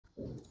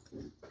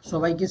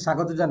সবাইকে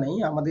স্বাগত জানাই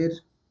আমাদের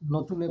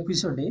নতুন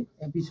এপিসোডে,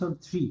 এপিসোড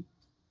 3।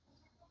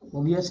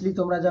 অবভিয়াসলি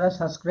তোমরা যারা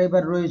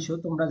সাবস্ক্রাইবার রয়েছো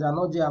তোমরা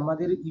জানো যে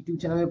আমাদের ইউটিউব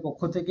চ্যানেলের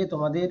পক্ষ থেকে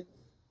তোমাদের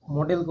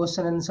মডেল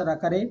কোশ্চেন অ্যান্সার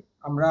আকারে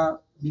আমরা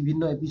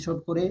বিভিন্ন এপিসোড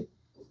করে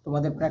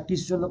তোমাদের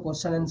প্র্যাকটিস জন্য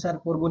কোশ্চেন অ্যান্সার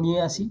পর্ব নিয়ে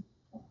আসি।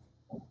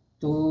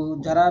 তো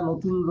যারা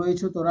নতুন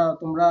রয়েছো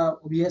তোমরা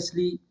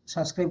অবভিয়াসলি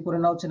সাবস্ক্রাইব করে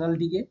নাও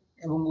চ্যানেলটিকে,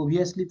 এবং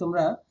অবভিয়াসলি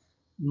তোমরা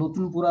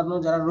নতুন পুরানো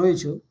যারা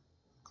রয়েছো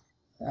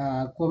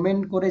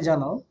কমেন্ট করে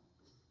জানাও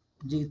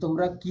যে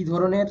তোমরা কি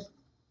ধরনের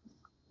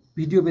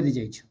ভিডিও পেতে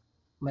চাইছো,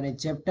 মানে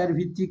চ্যাপ্টার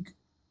ভিত্তিক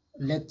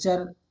লেকচার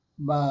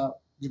বা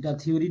যেটা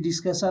থিওরি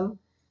ডিসকাশন,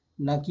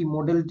 নাকি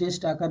মডেল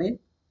টেস্ট আকারে,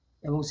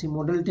 এবং সেই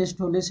মডেল টেস্ট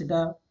হলে সেটা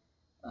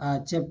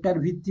চ্যাপ্টার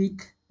ভিত্তিক,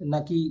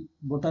 নাকি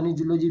বোটানি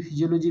জুলজি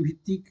ফিজিওলজি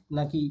ভিত্তিক,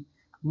 নাকি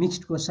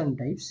মিক্সড কোশ্চেন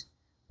টাইপস।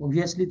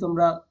 অবভিয়াসলি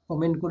তোমরা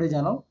কমেন্ট করে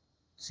জানাও,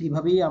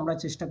 সেইভাবেই আমরা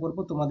চেষ্টা করব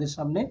তোমাদের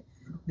সামনে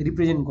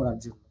রিপ্রেজেন্ট করার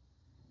জন্য।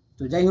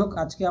 তো যাই হোক,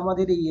 আজকে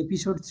আমাদের এই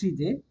এপিসোড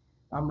 3-তে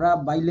আমরা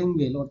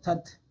বাইল্যাঙ্গুয়াল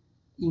অর্থাৎ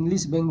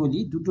ইংলিশ বেঙ্গলি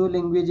দুটো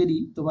ল্যাঙ্গুয়েজেরই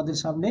তোমাদের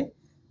সামনে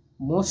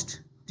মোস্ট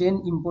 10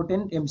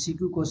 ইম্পর্টেন্ট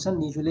এমসিকিউ কোশ্চেন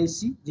নিয়ে চলে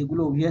এসেছি,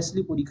 যেগুলো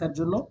অবভিয়াসলি পরীক্ষার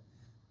জন্য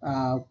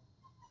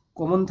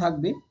কমন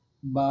থাকবে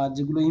বা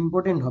যেগুলো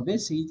ইম্পর্টেন্ট হবে।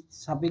 সেই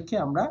সাপেক্ষে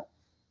আমরা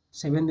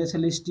Msc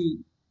Slst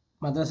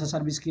মাদ্রাসা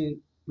সার্ভিসকে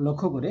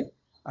লক্ষ্য করে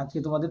আজকে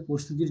তোমাদের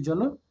প্রস্তুতির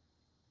জন্য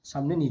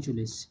সামনে নিয়ে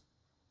চলে এসেছি।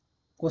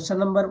 Question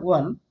number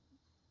 1,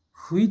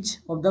 which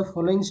of the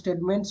following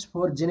statements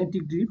for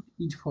genetic drift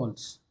is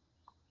false.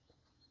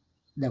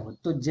 দেখো,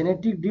 তো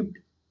জেনেটিক ড্রিফট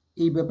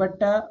এই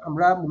ব্যাপারটা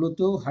আমরা মূলত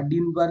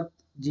হার্ডিনবার্গ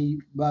যে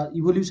বা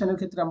ইভলিউশনের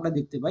ক্ষেত্রে আমরা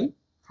দেখতে পাই।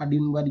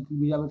 হার্ডিনবার্গ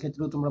ইকুইলিব্রিয়ামের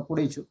ক্ষেত্রেও তোমরা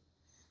পড়েছো।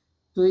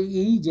 তো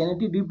এই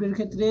জেনেটিক ড্রিফটের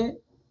ক্ষেত্রে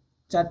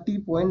 4টি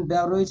পয়েন্ট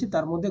দেওয়া রয়েছে,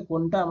 তার মধ্যে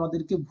কোনটা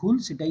আমাদেরকে ভুল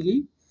সেটাই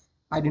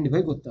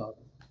আইডেন্টিফাই করতে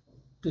হবে।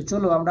 তো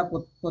চলো আমরা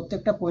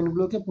প্রত্যেকটা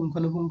পয়েন্টগুলোকে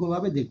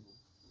পুঙ্খানুপুঙ্খভাবে দেখব।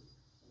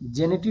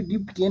 Genetic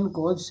drift can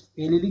cause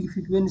allylic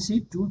frequency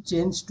to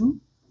change two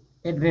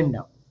at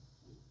random.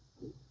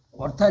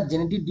 অর্থাৎ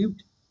জেনেটিক ড্রিফট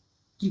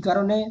কি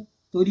কারণে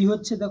তৈরি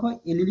হচ্ছে? দেখো,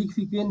 এলিলিক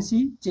ফ্রিকোয়েন্সি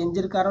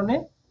চেঞ্জের কারণে,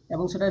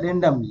 এবং সেটা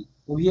র্যান্ডামলি।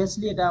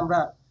 অবভিয়াসলি এটা আমরা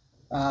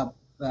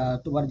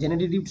তোমার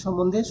জেনেটিক ড্রিফট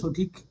সম্বন্ধে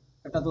সঠিক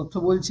একটা তথ্য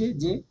বলছে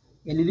যে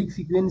এলিলিক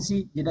ফ্রিকোয়েন্সি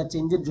যেটা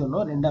চেঞ্জের জন্য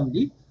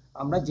র্যান্ডামলি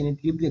আমরা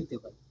জেনেটিক ড্রিফট দেখতে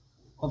পাই।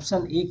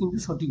 অপশান এ কিন্তু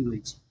সঠিক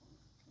রয়েছে।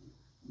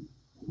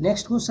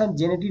 Next question,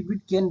 genetic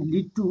drift can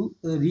lead to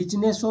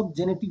richness of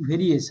genetic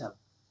variation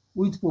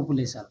with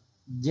population.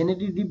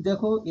 Genetic drift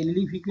দেখো,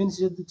 এলিলিক ফ্রিকোয়েন্সি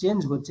যদি চেঞ্জ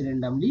হচ্ছে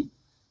র্যান্ডামলি,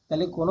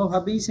 তাহলে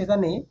কোনোভাবেই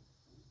সেখানে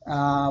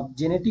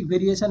জেনেটিক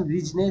ভেরিয়েশন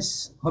রিচনেস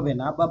হবে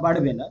না বা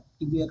বাড়বে না,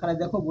 কিন্তু এখানে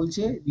দেখো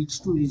বলছে রিচ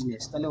টু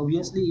রিচনেস, তাহলে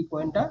অবভিয়াসলি এই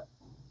পয়েন্টটা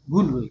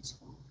ভুল রয়েছে।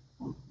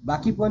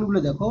 বাকি পয়েন্টগুলো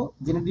দেখো,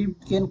 genetic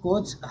can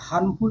cause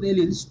harmful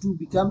এলিলস to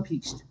become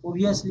fixed.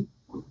 Obviously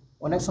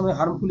অনেক সময়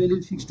হার্মফুল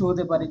এলিল ফিক্সড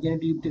হতে পারে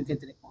জেনেটিক ড্রিফটের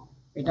ক্ষেত্রে,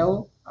 এটাও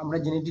আমরা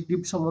জেনেটিক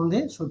ড্রিফট সম্বন্ধে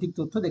সঠিক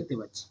তথ্য দেখতে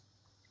পাচ্ছি।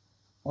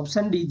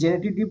 Option D,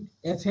 genetic drift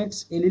effects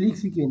allylic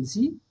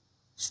frequency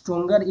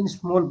stronger in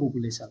small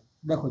population.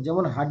 দেখো,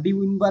 যেমন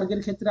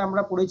হার্ডি-উইনবার্গের ক্ষেত্রে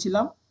আমরা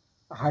পড়েছিলাম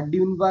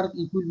হার্ডি-উইনবার্গ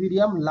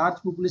ইকুইলিব্রিয়াম লার্জ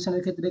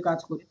পপুলেশনের ক্ষেত্রে কাজ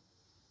করে,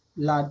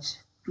 লার্জ।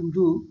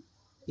 কিন্তু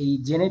এই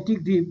জেনেটিক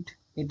ড্রিফট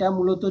এটা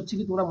মূলত হচ্ছে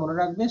কি, তোমরা মনে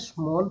রাখবে,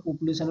 স্মল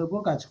পপুলেশনের উপর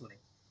কাজ করে।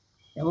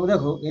 এবং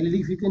দেখো,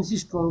 allylic frequency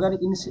stronger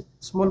in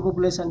small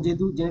population,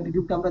 যেহেতু জেনেটিক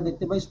ড্রিফট আমরা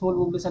দেখতে পাই স্মল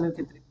পপুলেশনের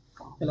ক্ষেত্রে,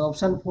 তাহলে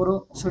অপশান 4ও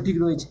সঠিক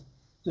রয়েছে।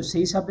 তো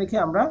সেই সাপেক্ষে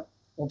আমরা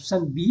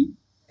অপশান বি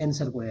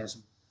অ্যান্সার করে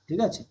আসবো। ঠিক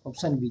আছে,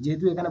 অপশান বি,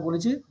 যেহেতু এখানে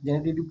বলেছে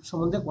জেনেটিক ড্রিফট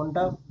সম্বন্ধে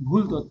কোনটা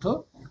ভুল তথ্য,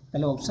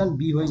 তাহলে অপশান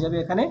বি হয়ে যাবে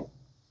এখানে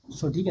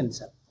সঠিক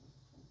অ্যান্সার।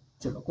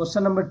 চলো,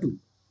 question number 2,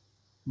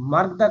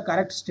 mark the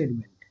correct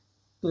statement.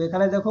 তো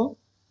এখানে দেখো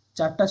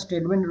 4টা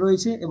স্টেটমেন্ট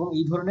রয়েছে, এবং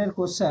এই ধরনের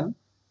কোশ্চেন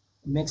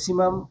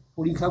ম্যাক্সিমাম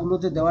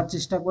পরীক্ষাগুলোতে দেওয়ার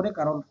চেষ্টা করে,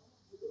 কারণ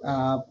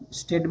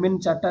স্টেটমেন্ট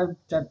 4টা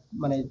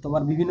মানে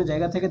তোমার বিভিন্ন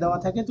জায়গা থেকে দেওয়া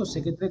থাকে, তো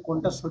সেক্ষেত্রে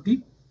কোনটা সঠিক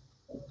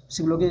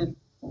সেগুলোকে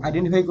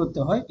আইডেন্টিফাই করতে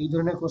হয়। এই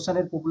ধরনের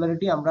কোশ্চেনের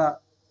পপুলারিটি আমরা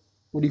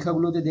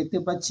পরীক্ষাগুলোতে দেখতে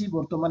পাচ্ছি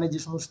বর্তমানে যে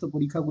সমস্ত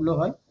পরীক্ষাগুলো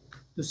হয়।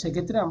 তো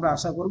সেক্ষেত্রে আমরা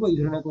আশা করব এই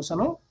ধরনের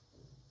কোশ্চেনও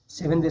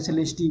Msc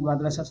Slst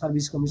মাদ্রাসা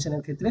সার্ভিস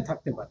কমিশনের ক্ষেত্রে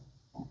থাকতে পারে।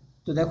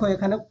 তো দেখো,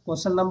 এখানে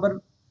question number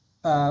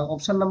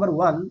option number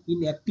 1, in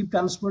active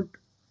transport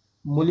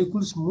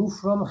molecules move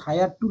from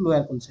higher two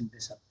lower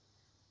concentration.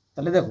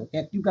 তাহলে দেখো,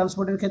 অ্যাক্টিভ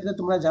ট্রান্সপোর্টের ক্ষেত্রে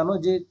তোমরা জানো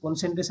যে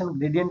কনসেন্ট্রেশন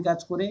গ্রেডিয়েন্ট কাজ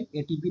করে,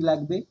 এটিপি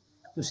লাগবে।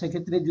 তো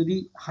সেক্ষেত্রে যদি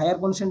হায়ার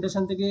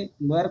কনসেন্ট্রেশন থেকে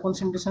লোয়ার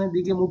কনসেন্ট্রেশনের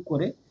দিকে মুভ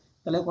করে,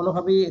 তাহলে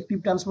কোনোভাবেই অ্যাক্টিভ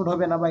ট্রান্সপোর্ট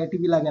হবে না বা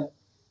এটিপি লাগে না।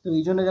 তো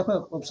এই জন্য দেখো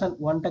অপশন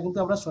 1টা কিন্তু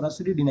আমরা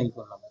সরাসরি ডিনাই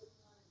করলাম।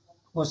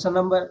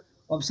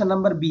 Option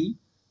number B,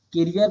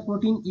 carrier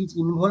protein is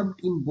involved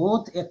in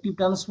both active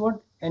transport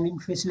and in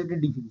facilitated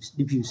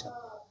diffusion.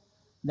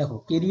 দেখো,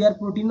 ক্যারিয়ার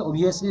প্রোটিন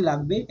অবভিয়াসলি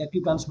লাগবে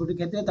অ্যাক্টিভ ট্রান্সপোর্টের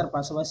ক্ষেত্রে, তার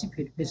পাশাপাশি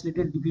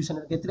ফ্যাসিলিটেটেড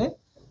ডিফিউশনের ক্ষেত্রে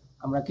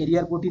আমরা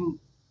ক্যারিয়ার প্রোটিন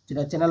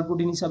যেটা চ্যানেল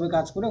প্রোটিন হিসাবে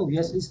কাজ করে,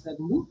 অবভিয়াসলি সেটা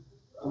কিন্তু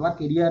আমার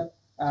ক্যারিয়ার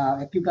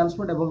অ্যাক্টিভ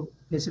ট্রান্সপোর্ট এবং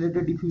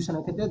ফ্যাসিলিটেটেড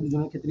ডিফিউশনের ক্ষেত্রে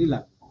দুজনের ক্ষেত্রেই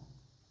লাগবে।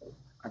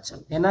 আচ্ছা,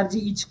 energy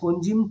is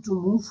consumed to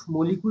move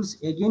molecules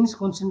against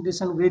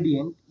concentration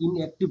gradient in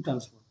active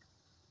transport.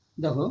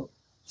 দেখো,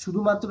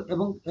 শুধুমাত্র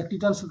এবং অ্যাক্টিভ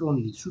ট্রান্সপোর্ট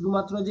অনলি,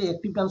 শুধুমাত্র যে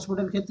অ্যাক্টিভ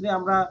ট্রান্সপোর্টের ক্ষেত্রে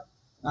আমরা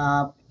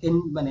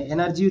মানে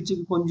এনার্জি হচ্ছে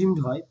কি কনজিউমড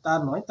হয় তা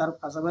নয়, তার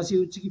পাশাপাশি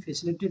হচ্ছে কি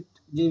ফ্যাসিলিটেড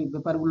যে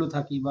ব্যাপারগুলো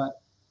থাকে বা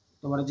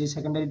তোমার যে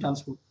সেকেন্ডারি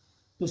ট্রান্সপোর্ট,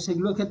 তো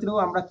সেগুলোর ক্ষেত্রেও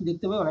আমরা কি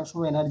দেখতে পাই অনেক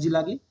সময় এনার্জি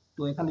লাগে।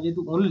 তো এখানে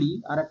যেহেতু অনলি,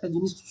 আর একটা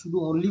জিনিস শুধু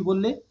অনলি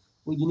বললে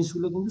ওই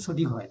জিনিসগুলো কিন্তু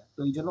সঠিক হয় না, তো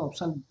এই জন্য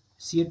অপশন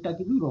সি এরটা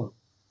কিন্তু রং।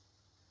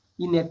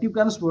 In active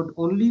transport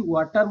only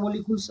water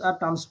molecules R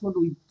transport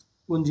with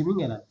consuming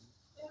energy.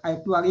 আর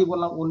একটু আগেই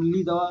বললাম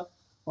অনলি দেওয়া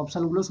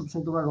অপশনগুলো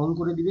সবসময় তোমরা রং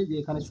করে দিবে, যে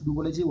এখানে শুধু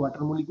বলেছি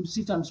ওয়াটার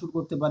মলিকুলসই ট্রান্সপোর্ট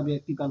করতে পারবে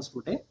অ্যাক্টিভ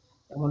ট্রান্সপোর্টে,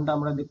 এমনটা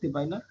আমরা দেখতে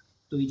পাই না।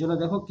 তো এই জন্য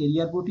দেখো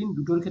কেরিয়ার প্রোটিন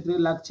দুটোর ক্ষেত্রে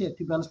লাগছে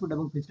অ্যাক্টিভ ট্রান্সপোর্ট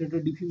এবং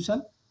ফ্যাসিলিটেড ডিফিউশন,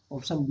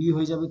 অপশন বি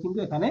হয়ে যাবে কিন্তু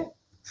এখানে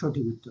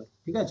সঠিক উত্তর।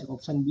 ঠিক আছে,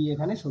 অপশন বি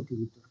এখানে সঠিক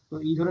উত্তর। তো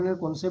এই ধরনের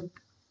কনসেপ্ট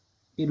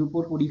এর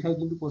উপর পরীক্ষায়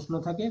কিন্তু প্রশ্ন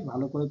থাকে,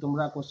 ভালো করে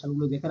তোমরা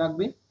কোশ্চেনগুলো দেখে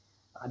রাখবে।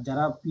 আর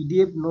যারা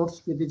পিডিএফ নোটস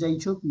পেতে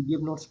চাইছো,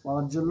 পিডিএফ নোটস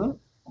পাওয়ার জন্য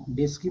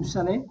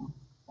ডেসক্রিপশানে,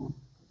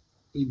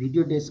 এই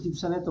ভিডিও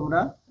ডেসক্রিপশানে তোমরা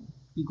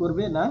কি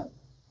করবে না,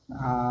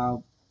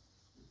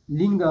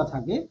 লিঙ্ক দেওয়া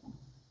থাকে,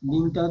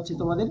 লিঙ্কটা হচ্ছে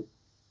তোমাদের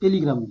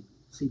টেলিগ্রাম লিঙ্ক,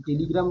 সেই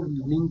টেলিগ্রাম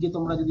লিঙ্কে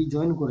তোমরা যদি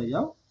জয়েন করে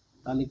যাও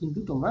তাহলে কিন্তু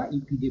তোমরা এই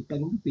পিডিএফটা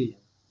কিন্তু পেয়ে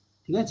যাবে।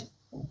 ঠিক আছে,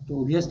 তো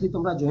অবভিয়াসলি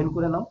তোমরা জয়েন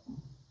করে নাও,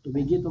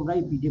 তবে গিয়ে তোমরা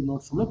এই পিডিএফ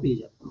নোটসগুলো পেয়ে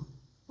যাবে।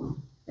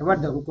 এবার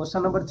দেখো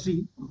কোশ্চেন নাম্বার 3।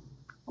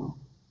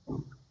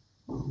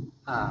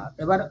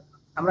 এবার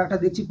আমরা একটা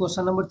দেখছি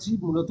কোশ্চেন নাম্বার 3,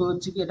 মূলত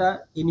হচ্ছে কি এটা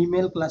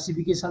এনিম্যাল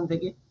ক্লাসিফিকেশন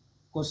থেকে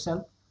কোশ্চেন।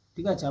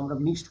 ঠিক আছে, আমরা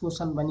মিক্সড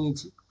কোশ্চেন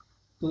বানিয়েছি।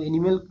 তো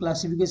এনিম্যাল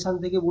ক্লাসিফিকেশন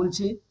থেকে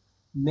বলছে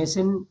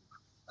মেসেন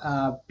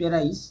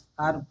টেরাইস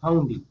আর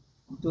ফাউন্ডিং।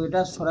 তো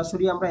এটা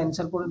সরাসরি আমরা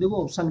অ্যান্সার করে দেবো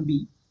অপশন বি।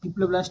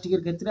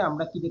 ডিপ্লোব্লাস্টিকের ক্ষেত্রে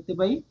আমরা কি দেখতে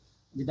পাই,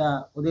 যেটা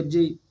ওদের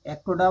যে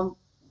অ্যাক্টোডাম,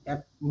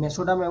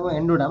 মেসোডাম এবং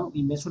এন্ডোডাম,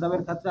 এই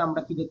মেসোডামের ক্ষেত্রে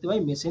আমরা কি দেখতে পাই,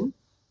 মেসেন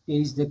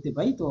টেরিস দেখতে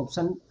পাই। তো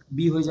অপশন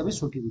বি হয়ে যাবে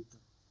সঠিক উত্তর।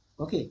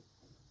 ওকে,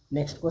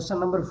 next question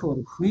number 4,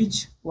 which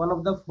one of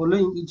the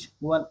following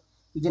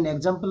is an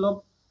example of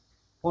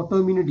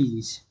autoimmune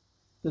disease?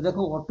 তো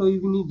দেখো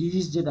অটোইমিউন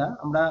ডিজিজ যেটা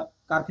আমরা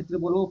কার ক্ষেত্রে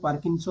বলবো,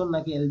 পার্কিনসন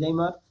নাকি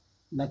অ্যালজাইমার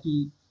নাকি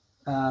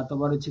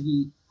তোমার হচ্ছে কি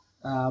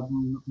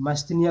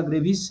মাইস্থেনিয়া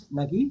গ্রেভিস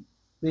নাকি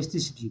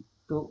পেস্টিসিটি।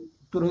 তো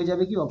উত্তর হয়ে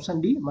যাবে কি অপশন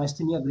ডি,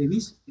 মাইস্থেনিয়া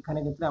গ্রেভিস। এখানে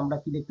ক্ষেত্রে আমরা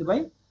কি দেখতে পাই,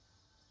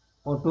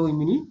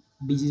 অটোইমিউন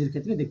ডিজিজের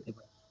ক্ষেত্রে দেখতে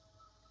পাই।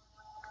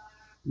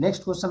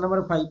 Next question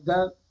number 5, the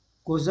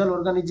কোজাল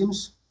organisms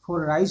for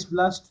rice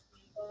blast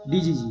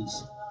disease.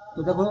 তো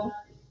দেখো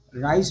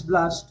রাইস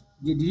ব্লাস্ট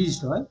যে ডিজিজ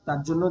হয় তার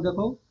জন্য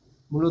দেখো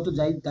মূলত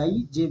দায়ী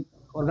যে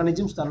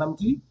অর্গানিজমস তার নাম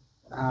কি,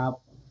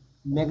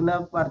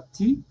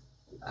 ম্যাগনাপার্থি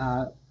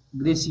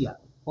গ্রেসিয়া।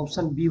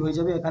 অপশন বি হয়ে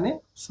যাবে এখানে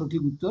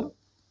সঠিক উত্তর।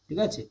 ঠিক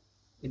আছে,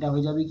 এটা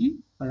হয়ে যাবে কি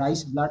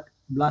rice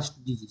blast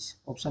disease,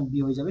 option B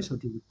হয়ে যাবে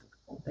সঠিক উত্তর,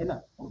 তাই না।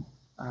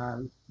 আর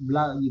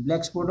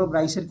ব্ল্যাক স্পট অফ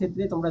রাইসের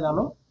ক্ষেত্রে তোমরা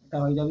জানো এটা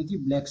হয়ে যাবে কি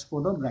black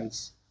spot of rice,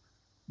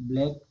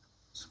 black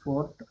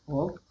spot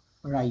of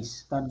rice,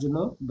 তার জন্য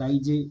দায়ী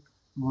যে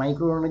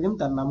মাইক্রো অর্গানিজম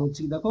তার নাম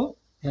হচ্ছে দেখো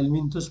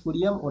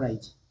হেলমিনথোস্পোরিয়াম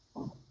ওরাইজ।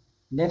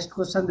 নেক্সট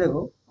কোশ্চেন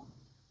দেখো।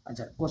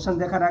 আচ্ছা, কোশ্চেন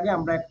দেখার আগে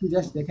আমরা একটু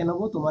জাস্ট দেখে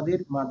নেবো তোমাদের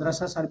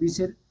মাদ্রাসা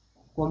সার্ভিসের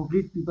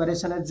কমপ্লিট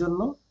প্রিপারেশনের জন্য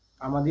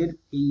আমাদের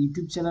এই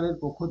ইউটিউব চ্যানেলের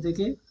পক্ষ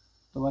থেকে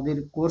তোমাদের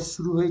কোর্স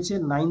শুরু হয়েছে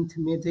 9th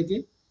মে থেকে।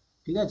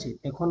 ঠিক আছে,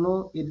 এখনো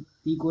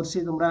এই কোর্সে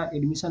তোমরা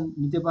এডমিশন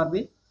নিতে পারবে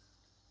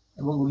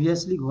এবং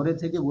অবভিয়াসলি ঘরে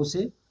থেকে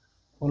বসে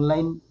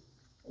অনলাইন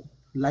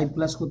লাইভ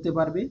ক্লাস করতে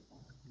পারবে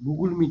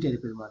গুগল মিট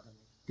অ্যাপের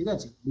মাধ্যমে। ঠিক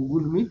আছে,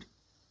 গুগল মিট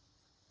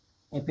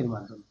অ্যাপের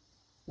মাধ্যমে,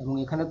 এবং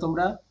এখানে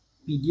তোমরা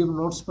পিডিএফ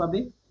নোটস পাবে,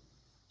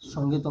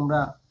 সঙ্গে তোমরা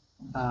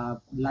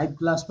লাইভ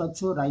ক্লাস পাচ্ছ,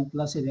 লাইভ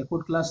ক্লাসে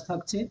রেকর্ড ক্লাস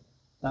থাকছে,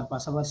 তার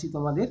পাশাপাশি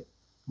তোমাদের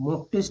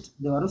মক টেস্ট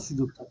দেওয়ারও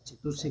সুযোগ থাকছে।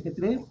 তো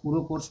সেক্ষেত্রে পুরো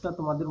কোর্সটা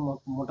তোমাদের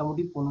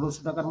মোটামুটি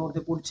 1500 টাকার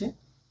মধ্যে পড়ছে।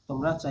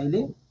 তোমরা চাইলে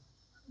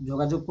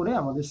যোগাযোগ করে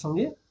আমাদের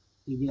সঙ্গে,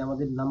 এই যে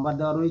আমাদের নাম্বার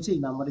দেওয়া রয়েছে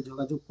এই নাম্বারে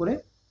যোগাযোগ করে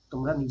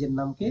তোমরা নিজের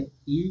নামকে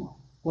এই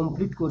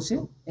কমপ্লিট কোর্সে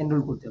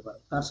এনরোল করতে পারো।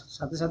 তার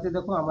সাথে সাথে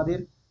দেখো আমাদের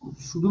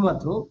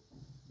শুধুমাত্র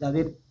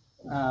যাদের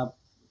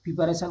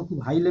প্রিপারেশন খুব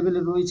হাই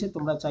লেভেলে রয়েছে,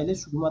 তোমরা চাইলে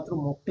শুধুমাত্র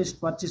মক টেস্ট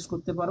পারচেস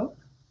করতে পারো।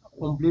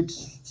 কমপ্লিট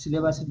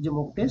সিলেবাসের যে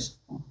মক টেস্ট,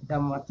 এটা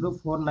মাত্র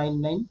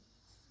 499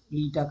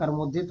 এই টাকার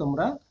মধ্যে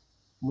তোমরা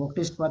মক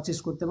টেস্ট পারচেস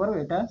করতে পারো।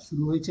 এটা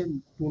শুরু হয়েছে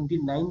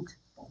 29th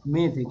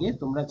মে থেকে,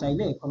 তোমরা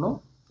চাইলে এখনো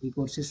এই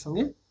কোর্সের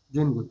সঙ্গে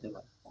জয়েন করতে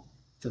পারো।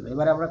 চলো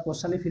এবার আমরা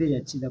কোশ্চেনে ফিরে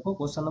যাচ্ছি। দেখো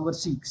question number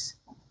 6,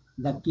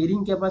 the carrying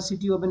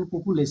capacity of N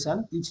population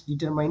is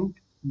determined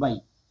by.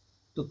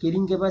 তো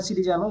ক্যারিং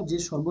ক্যাপাসিটি জানো যে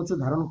সর্বোচ্চ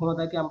ধারণ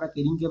ক্ষমতাকে আমরা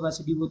ক্যারিং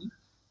ক্যাপাসিটি বলি।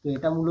 তো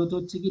এটা মূলত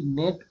হচ্ছে কি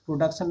নেট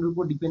প্রোডাকশনের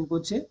উপর ডিপেন্ড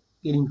করছে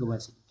ক্যারিং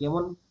ক্যাপাসিটি,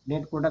 কেমন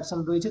নেট প্রোডাকশন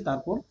রয়েছে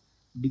তারপর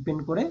ডিপেন্ড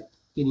করে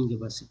carrying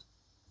capacity.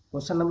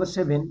 Question number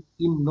 7,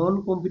 in non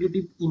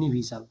competitive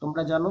inhibition.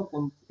 তোমরা জানো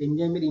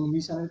এনজাইমের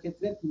ইনহিবিশনের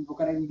ক্ষেত্রে 3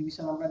 প্রকারের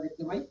ইনহিবিশন আমরা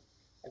দেখতে পাই,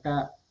 একটা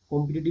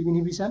কম্পিটিটিভ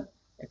ইনহিবিশন,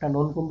 একটা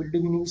নন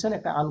কম্পিটিটিভ ইনহিবিশন,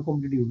 একটা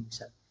আনকম্পিটিটিভ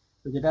ইনহিবিশন।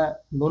 তো যেটা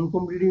নন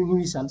কম্পিটিটিভ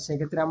ইনহিবিশন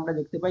সেক্ষেত্রে আমরা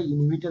দেখতে পাই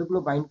ইনহিবিটরগুলো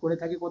বাইন্ড করে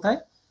থাকে কোথায়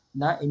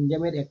না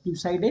এনজাইমের অ্যাক্টিভ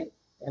সাইডে,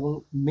 এবং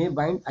মে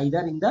bind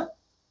either in the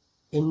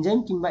enzyme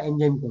কিংবা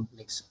এনজাইম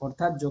কমপ্লেক্স।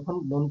 অর্থাৎ যখন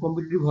নন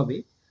কম্পিটিটিভ হবে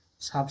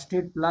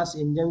সাবস্ট্রেট প্লাস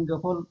এনজাইম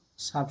যখন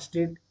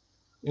সাবস্ট্রেট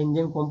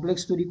এনজাইম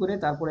কমপ্লেক্স তৈরি করে,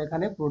 তারপর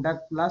এখানে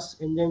প্রোডাক্ট প্লাস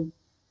এনজাইম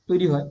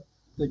তৈরি হয়।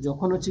 তো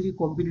যখন হচ্ছে কি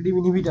কম্পিটিটিভ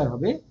ইনহিবিটর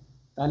হবে,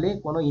 তাহলে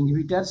কোনো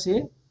ইনহিবিটর সে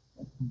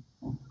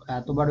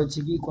এতবার হচ্ছে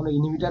কি কোনো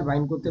ইনহিবিটর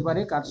বাইন্ড করতে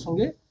পারে কার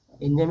সঙ্গে,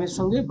 এনজাইমের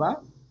সঙ্গে, বা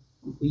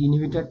ওই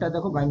ইনহিবিটরটা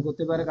দেখো বাইন্ড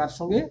করতে পারে কার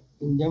সঙ্গে,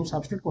 এনজাইম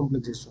সাবস্ট্রেট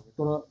কমপ্লেক্সের সঙ্গে।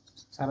 তো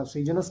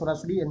সেই জন্য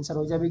সরাসরি অ্যান্সার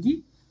হয়ে যাবে কি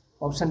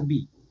অপশন বি।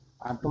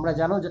 আর তোমরা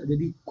জানো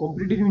যদি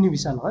কম্পিটিটিভ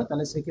ইনহিবিশন হয়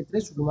তাহলে সেক্ষেত্রে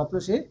শুধুমাত্র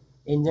সে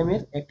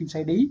এনজাইমের অ্যাক্টিভ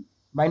সাইডেই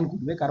বাইন্ড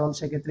করবে, কারণ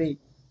সেক্ষেত্রে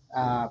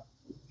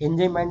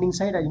এনজাইম বাইন্ডিং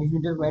সাইড আর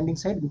ইনহিবিটর বাইন্ডিং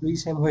সাইড দুটোই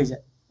সেম হয়ে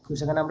যায়। তো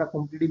সেখানে আমরা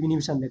কম্পিটিটিভ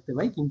ইনহিবিশন দেখতে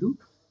পাই, কিন্তু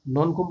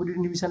নন কম্পিটিটিভ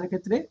ইনহিবিশনের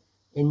ক্ষেত্রে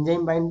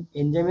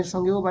এনজাইমের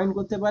সঙ্গেও বাইন্ড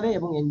করতে পারে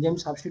এবং এনজাইম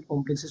সাবস্ট্রেট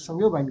কমপ্লেক্সের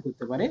সঙ্গেও বাইন্ড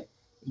করতে পারে।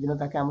 এই জন্য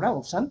তাকে আমরা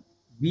অপশন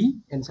বি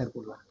অ্যান্সার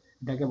করলাম।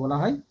 এটাকে বলা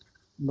হয়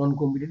নন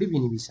competitive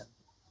inhibition.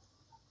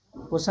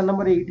 Question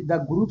number 8. The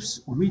groups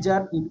which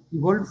are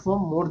evolved from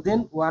more than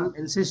one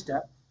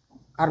ancestor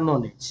are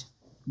known as.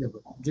 দেখো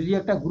যদি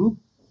একটা গ্রুপ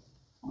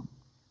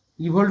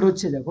ইভলভ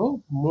হচ্ছে দেখো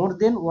মোর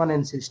দেন ওয়ান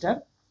অ্যানসেস্টার,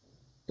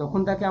 তখন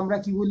তাকে আমরা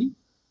কি বলি?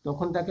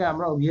 তখন তাকে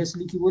আমরা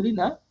অবভিয়াসলি কি বলি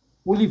না,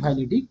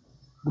 পলিফাইলেটিক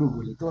গ্রুপ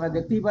বলি। তোমরা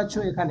দেখতেই পাচ্ছ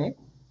এখানে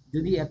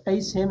যদি একটাই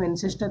সেম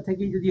অ্যানসেস্টার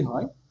থেকেই যদি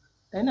হয়,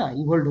 তাই না,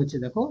 ইভলভ হচ্ছে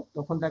দেখো,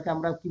 তখন তাকে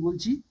আমরা কি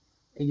বলছি?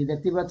 এই যে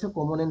দেখতে পাচ্ছ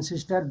common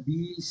ancestor B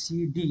C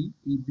D,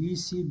 এই বি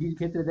সি ডির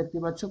ক্ষেত্রে দেখতে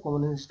পাচ্ছ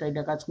কমন অ্যানসেস্টার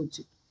এটা কাজ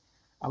করছে।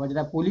 আবার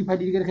যেটা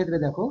পলিফাইলেটিকের ক্ষেত্রে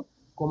দেখো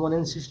কমন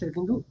অ্যানসেস্টার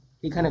কিন্তু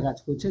এখানে কাজ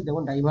করছে,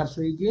 যেমন ডাইভার্স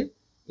হয়ে গিয়ে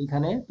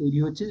এখানে তৈরি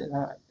হচ্ছে।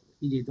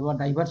 এই যে তোমার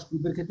ডাইভার্স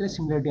গ্রুপের ক্ষেত্রে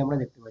সিমিলারিটি আমরা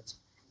দেখতে পাচ্ছি।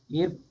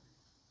 এর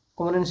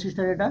কমন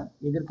অ্যানসেস্টার এটা,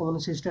 এদের কমন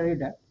অ্যানসেস্টার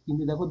এটা,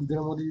 কিন্তু দেখো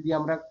দুজনের মধ্যে যদি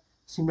আমরা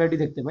সিমিলারিটি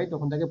দেখতে পাই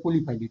তখন তাকে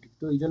পলিফাইলেটিক।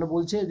 তো এই জন্য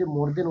বলছে যে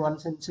মোর দেন ওয়ান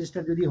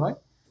অ্যানসেস্টার যদি হয়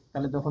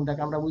তাহলে তখন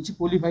তাকে আমরা বলছি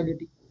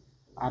পলিফাইলেটিক।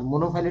 আর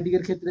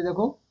মনোফাইলেটিকের ক্ষেত্রে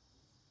দেখো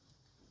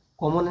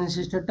কমন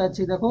অ্যানসেস্টারটা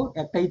হচ্ছে দেখো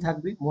একটাই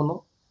থাকবে মনো,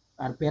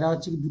 আর প্যারা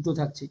হচ্ছে কি দুটো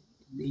থাকছে,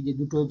 এই যে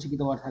দুটো হচ্ছে কি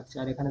তোমার থাকছে,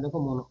 আর এখানে দেখো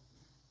মনো।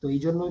 তো এই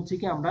জন্য হচ্ছে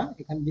কি আমরা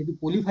এখানে যেহেতু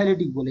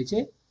পলিফাইলেটিক বলেছে,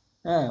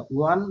 হ্যাঁ,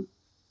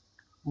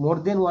 মোর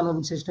দেন ওয়ান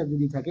অ্যানসেস্টার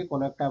যদি থাকে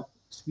কোনো একটা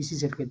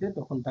স্পিসিসের ক্ষেত্রে,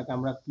 তখন তাকে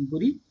আমরা কি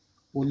করি?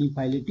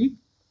 পলিফাইলেটিক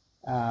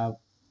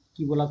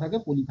কি বলা থাকে?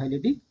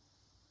 পলিফাইলেটিক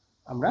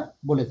আমরা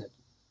বলে থাকি।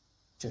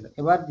 চলো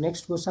এবার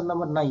next question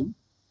number 9।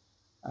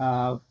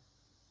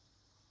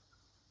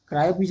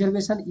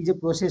 ক্রায়োপ্রিজার্ভেশন is a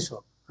process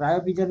of,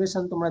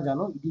 ক্রায়োপ্রিজার্ভেশন তোমরা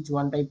জানো it is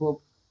one type of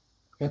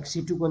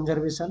ex-situ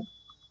conservation,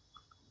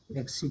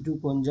 ex-situ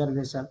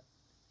conservation।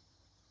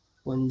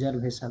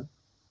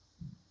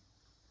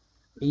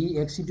 এই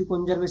ex-situ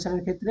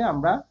কনজারভেশনের ক্ষেত্রে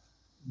আমরা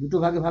দুটো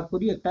ভাগে ভাগ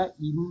করি, একটা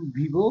ইন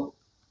ভিভো,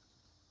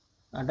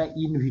 একটা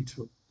ইন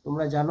ভিট্রো।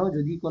 তোমরা জানো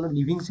যদি কোনো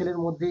লিভিং সেলের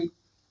মধ্যে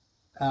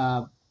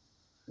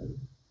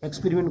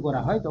এক্সপেরিমেন্ট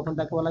করা হয় তখন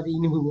তাকে বলা যায়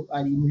in Vivo,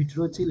 R in vitro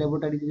হচ্ছে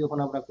ল্যাবরেটরিতে যখন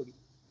আমরা করি,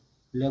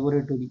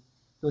 ল্যাবরেটরি।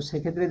 তো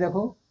সেক্ষেত্রে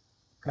দেখো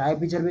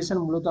ক্রায়োপ্রিজার্ভেশন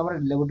মূলত আমরা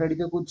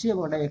ল্যাবরেটরিতে করছি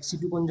এবং এটা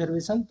ex-situ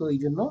কনজারভেশন। তো এই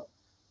জন্য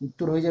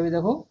উত্তর হয়ে যাবে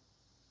দেখো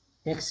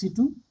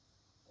ex-situ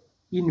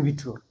ইন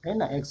ভিট্রো, তাই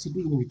না, ex-situ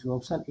in vitro.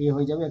 Option A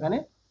হয়ে যাবে এখানে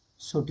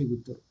সঠিক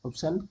উত্তর,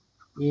 অপশন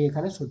এ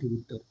এখানে সঠিক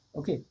উত্তর।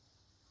 ওকে,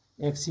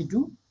 ex-situ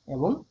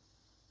এবং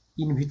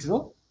ইন ভিট্রো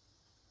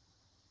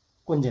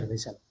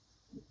কনজারভেশন।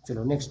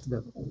 চলো নেক্সট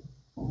দেখো,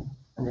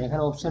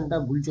 এখানে অপশনটা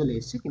ভুল চলে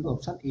এসেছে, কিন্তু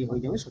অপশন এ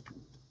হয়ে যাবে সঠিক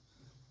উত্তর।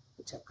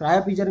 আচ্ছা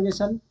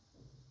ক্রায়োপ্রিজার্ভেশন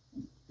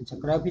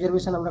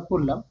আমরা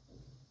করলাম।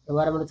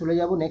 এবার আমরা চলে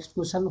যাব next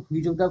question.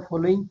 Which of the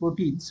following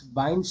proteins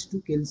binds two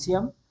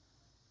calcium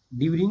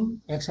during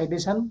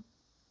excitation,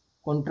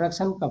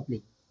 contraction,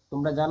 coupling.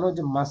 তোমরা জানো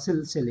যে মাসেল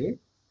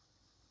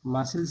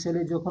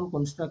সেলে যখন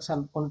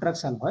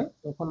কন্ট্রাকশন হয়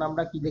তখন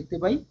আমরা কি দেখতে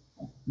পাই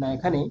না,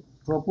 এখানে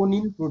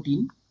প্রোপোনিন প্রোটিন,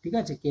 ঠিক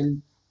আছে,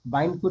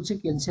 বাইন্ড করছে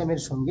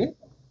ক্যালসিয়ামের সঙ্গে,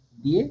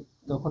 দিয়ে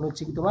তখন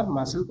হচ্ছে কি তোমার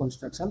মাসেল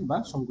কনস্ট্রাকশন বা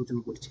সংকোচন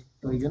করছে।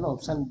 তো এই জন্য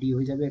অপশন ডি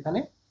হয়ে যাবে এখানে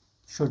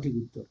সঠিক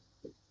উত্তর।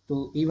 তো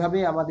এইভাবে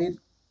আমাদের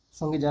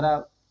সঙ্গে যারা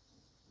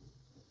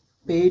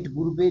পেইড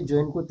গ্রুপে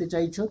জয়েন করতে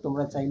চাইছো,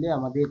 তোমরা চাইলে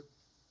আমাদের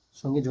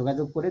সঙ্গে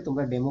যোগাযোগ করে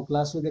তোমরা ডেমো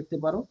ক্লাসও দেখতে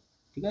পারো,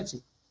 ঠিক আছে,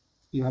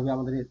 কিভাবে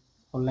আমাদের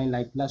অনলাইন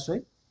লাইভ ক্লাস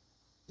হয়।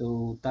 তো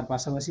তার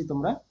পাশাপাশি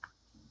তোমরা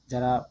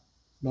যারা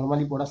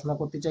নর্মালি পড়াশোনা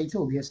করতে চাইছো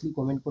অবভিয়াসলি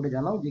কমেন্ট করে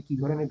জানাও যে কি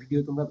ধরনের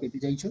ভিডিও তোমরা পেতে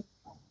চাইছো।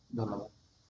 ধন্যবাদ।